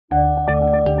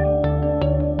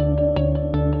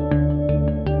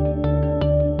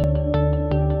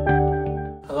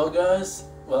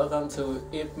to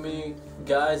IPMI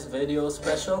guys video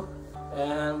special,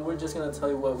 and we're just gonna tell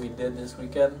you what we did this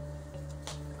weekend,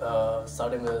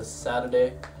 starting with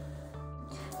Saturday.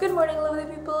 Good morning, lovely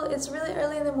people. It's really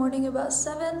early in the morning, about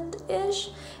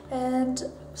 7-ish, and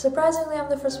surprisingly I'm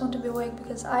the first one to be awake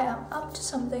because I am up to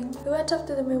something. We went up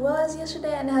to the Miwelas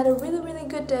yesterday and had a really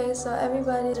good day, so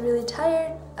everybody's really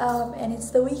tired, and it's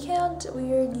the weekend.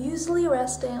 We are usually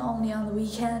resting only on the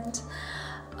weekend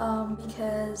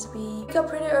because we wake up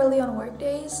pretty early on work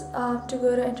days to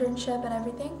go to internship and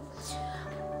everything.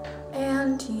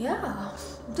 And yeah,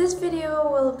 this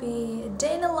video will be a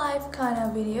day in the life kind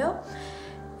of video,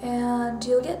 and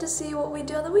you'll get to see what we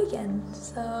do on the weekend,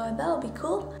 so that'll be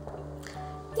cool.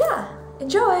 Yeah,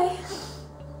 enjoy!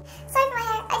 Sorry for my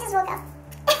hair, I just woke up.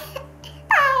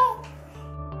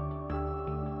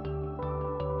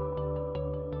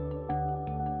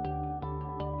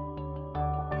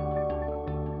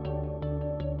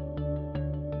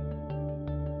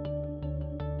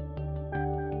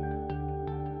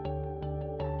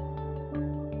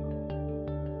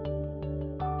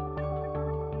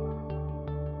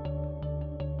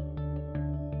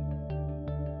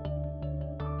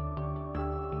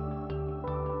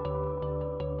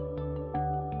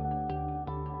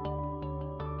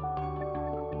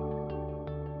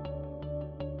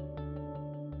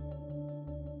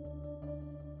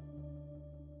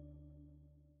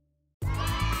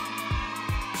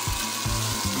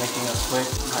 Making a quick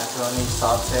macaroni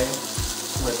saute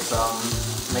with some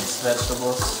mixed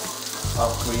vegetables of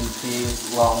green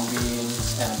peas, long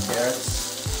beans, and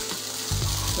carrots.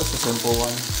 Just a simple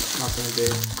one, nothing big.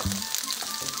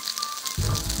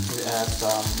 We add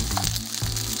some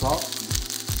salt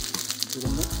to the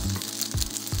mix,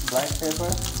 black pepper,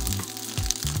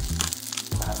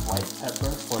 add white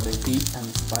pepper for the heat and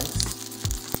spice.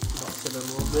 Mix it a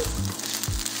little bit.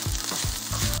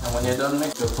 And when you're done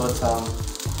mixing, you'll put some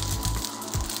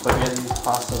spaghetti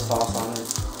pasta sauce on it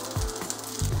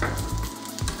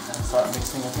and start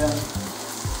mixing again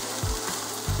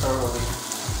thoroughly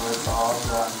until it's all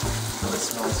done, until it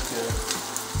smells good.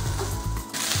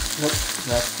 Nope,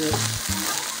 that's it.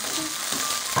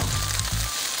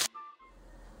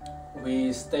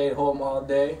 We stayed home all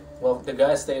day. Well, the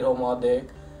guys stayed home all day,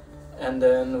 and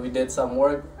then we did some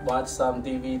work, watched some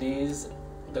DVDs.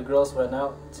 The girls went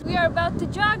out. We are about to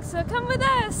jog, so come with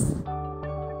us!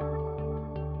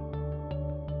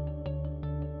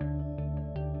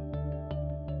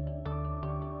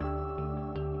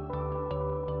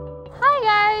 Hi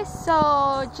guys!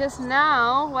 So just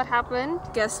now, what happened?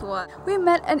 Guess what? We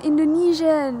met an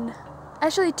Indonesian.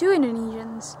 Actually, 2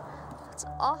 Indonesians. That's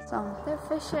awesome. They're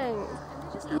fishing. And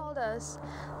they just Called us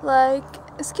like,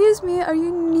 excuse me, are you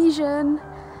Indonesian?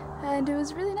 And it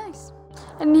was really nice.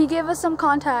 And he gave us some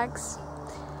contacts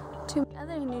to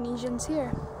other Indonesians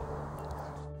here.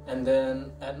 And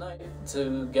then at night,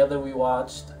 together we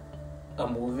watched a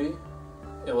movie.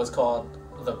 It was called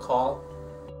The Call.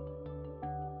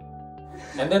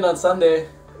 And then on Sunday,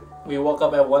 we woke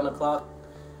up at 1 o'clock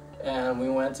and we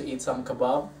went to eat some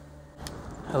kebab.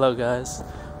 Hello guys,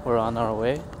 we're on our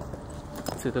way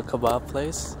to the kebab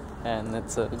place, and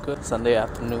it's a good Sunday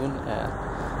afternoon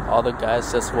and all the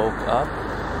guys just woke up.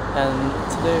 And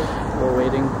today we're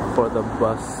waiting for the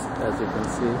bus, as you can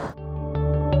see.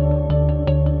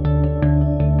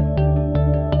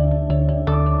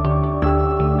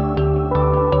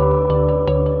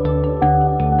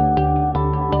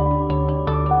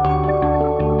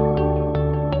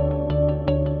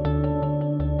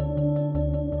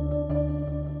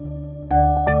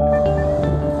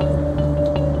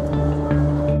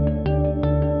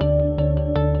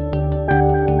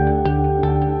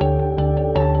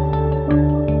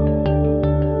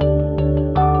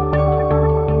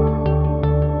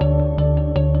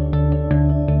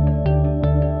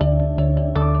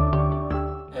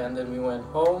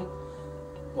 Home,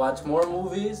 watched more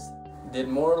movies, did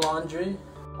more laundry.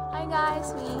 Hi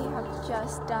guys, we have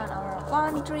just done our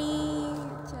laundry.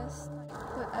 Just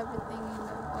put everything in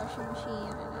the washing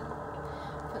machine and then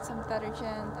put some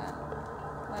detergent and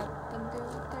let them do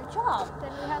their job.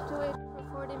 Then we have to wait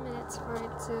for 40 minutes for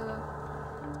it to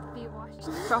be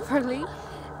washed properly,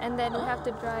 and then we have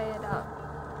to dry it out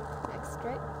next,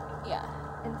 right? Yeah,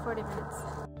 in 40 minutes.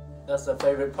 That's the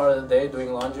favorite part of the day,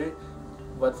 doing laundry.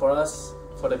 But for us,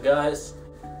 for the guys,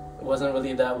 it wasn't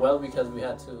really that well because we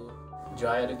had to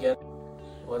dry it again.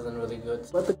 It wasn't really good.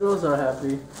 But the girls are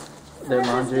happy. Their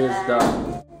laundry is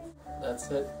done. That's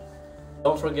it.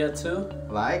 Don't forget to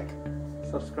like,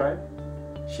 subscribe,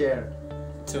 share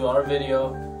to our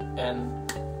video,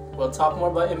 and we'll talk more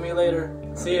about IPMI later.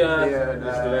 See ya! See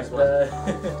ya.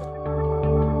 Bye.